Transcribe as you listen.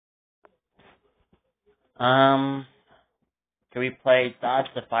Um, can we play Dodge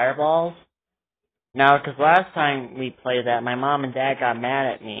the Fireballs? No, because last time we played that, my mom and dad got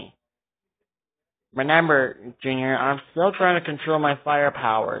mad at me. Remember, Junior, I'm still trying to control my fire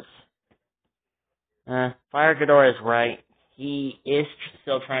powers. Fire Ghidorah is right. He is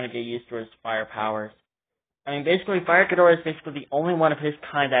still trying to get used to his fire powers. I mean, basically, Fire Ghidorah is basically the only one of his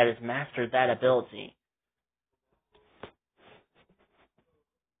kind that has mastered that ability.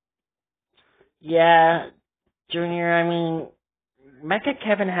 Yeah, Junior, I mean, Mecha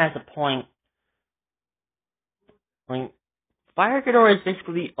Kevin has a point. I mean, Fire Ghidorah is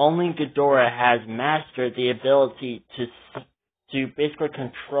basically the only Ghidorah has mastered the ability to basically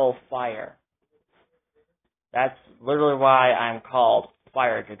control fire. That's literally why I'm called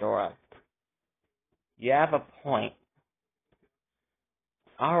Fire Ghidorah. You have a point.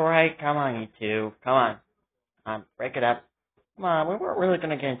 Alright, come on, you two. Come on. Break it up. Come on, we weren't really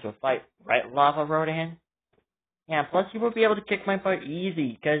gonna get into a fight, right, Lava Rodan? Yeah, plus you will be able to kick my butt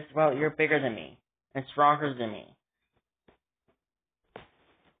easy, because, well, you're bigger than me, and stronger than me.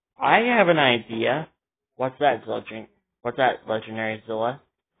 I have an idea. What's that, Legendary Zilla?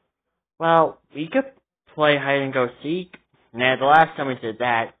 Well, we could play hide and go seek. Now, the last time we did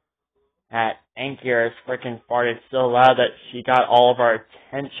that, Ankyra's freaking farted so loud that she got all of our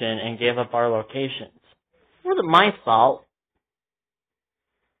attention and gave up our locations. It wasn't my fault.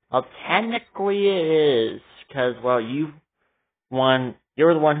 Well, technically it is, because, well, you're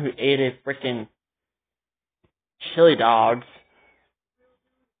the one who ate a freaking chili dogs.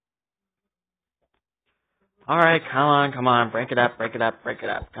 Alright, come on, break it up,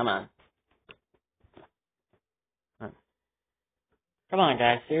 come on. Come on,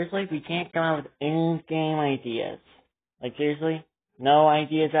 guys, seriously, we can't come out with any game ideas. Like, seriously? No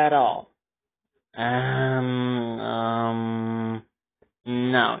ideas at all.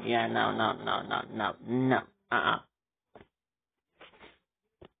 No,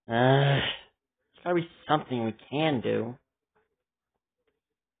 there's gotta be something we can do.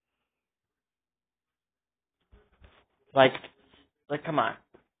 Like, come on.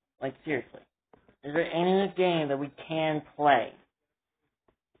 Like, seriously. Is there any game that we can play?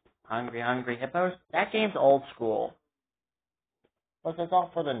 Hungry Hippos? That game's old school. Plus, that's all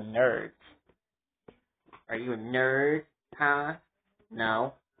for the nerds. Are you a nerd? Huh?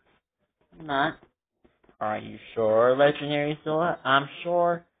 No. I'm not. Are you sure, Legendary Zilla? I'm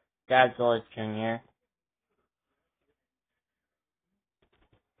sure. Godzilla Jr.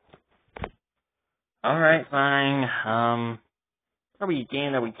 Alright, fine. Probably a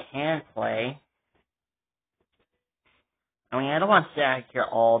game that we can play. I mean, I don't want to sit out here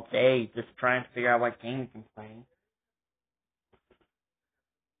all day just trying to figure out what game we can play.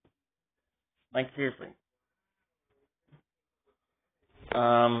 Like, seriously.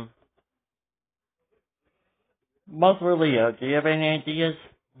 Most Leo, do you have any ideas?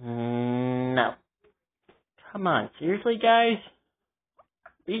 No. Come on, seriously, guys?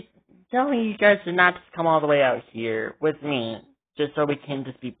 Tell me you guys did not just come all the way out here with me just so we can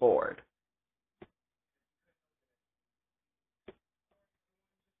just be bored.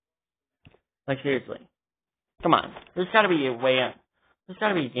 Like, seriously. Come on. There's gotta be a way. There's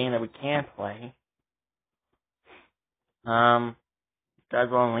gotta be a game that we can play.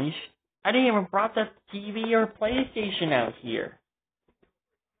 Godzilla Unleashed? I didn't even brought the TV or PlayStation out here.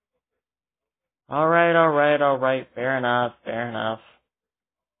 Alright. Fair enough.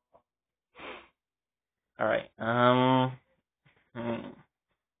 Alright,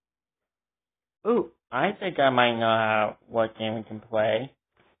 Ooh, I think I might know what game we can play.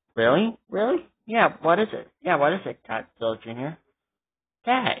 Really? Yeah, what is it? Godzilla Jr.?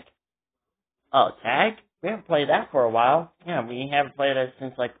 Tag. Oh, Tag? We haven't played that for a while. Yeah, we haven't played it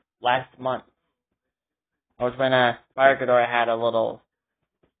since, like, last month. That was when, Fire Ghidorah had a little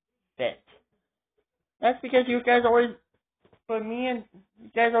fit. That's because you guys always you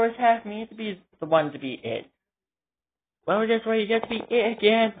guys always have me to be the one to be it. Well, guess what? You get to be it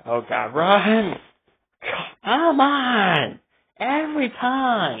again. Oh god, run! Come on! Every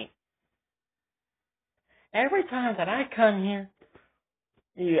time that I come here,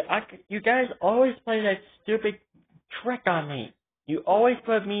 you guys always play that stupid trick on me. You always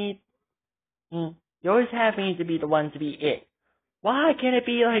have me to be the one to be it. Why can't it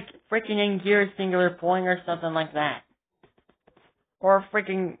be like freaking in gear singular pulling or something like that? Or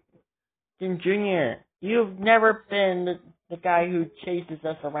freaking Junior. You've never been the guy who chases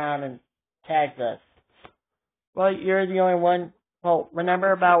us around and tags us. Well, you're the only one. Well,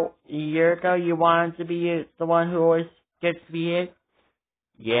 remember about a year ago you wanted to be the one who always gets to be it?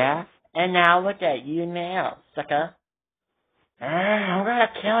 Yeah? And now look at you now, sucker. I'm gonna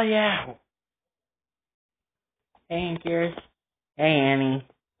kill you. Hey, Ankiris. Hey, Annie.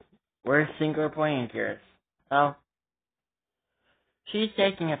 We're singular point Ankiris. So, she's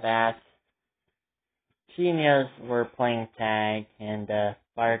taking a bath. She and Yos were playing tag, and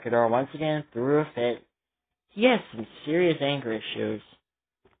Fire Ghidorah once again threw a fit. He has some serious anger issues.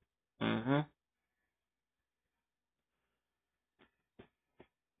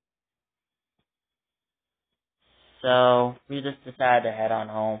 So, we just decided to head on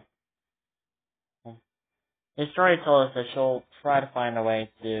home. His story told us that she'll try to find a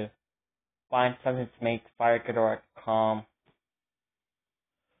way to find something to make Fire Ghidorah calm.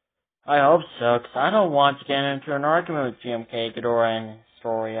 I hope so, because I don't want to get into an argument with GMK, Ghidorah, and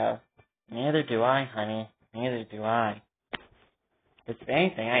Historia. Neither do I, honey. Neither do I. If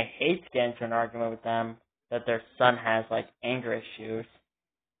anything, I hate to get into an argument with them that their son has, like, anger issues.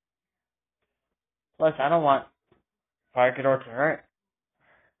 Plus, I don't want Fire Ghidorah to hurt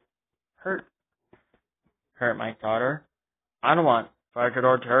my daughter. I don't want Fire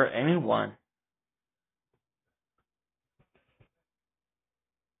Ghidorah to hurt anyone.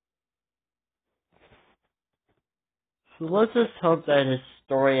 So let's just hope that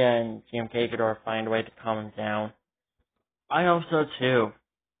Historia and GMK Ghidorah find a way to calm him down. I hope so too.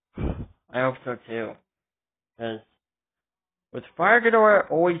 Because with Fire Ghidorah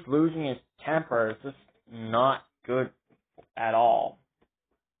always losing his temper, it's just not good at all.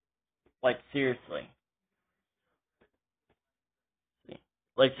 Like, seriously.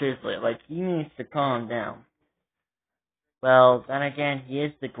 Like, he needs to calm down. Well, then again, he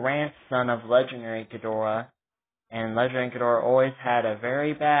is the grandson of Legendary Ghidorah, and Legendary Ghidorah always had a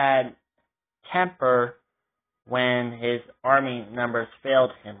very bad temper when his army numbers failed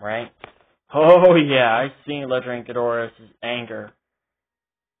him, right? Oh yeah, I've seen Legendary Ghidorah's anger.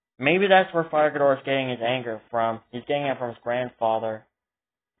 Maybe that's where Fire Ghidorah is getting his anger from. He's getting it from his grandfather.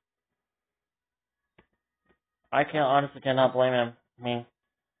 I honestly cannot blame him.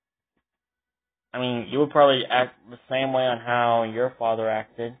 I mean, you would probably act the same way on how your father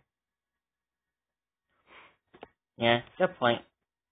acted. Yeah, good point.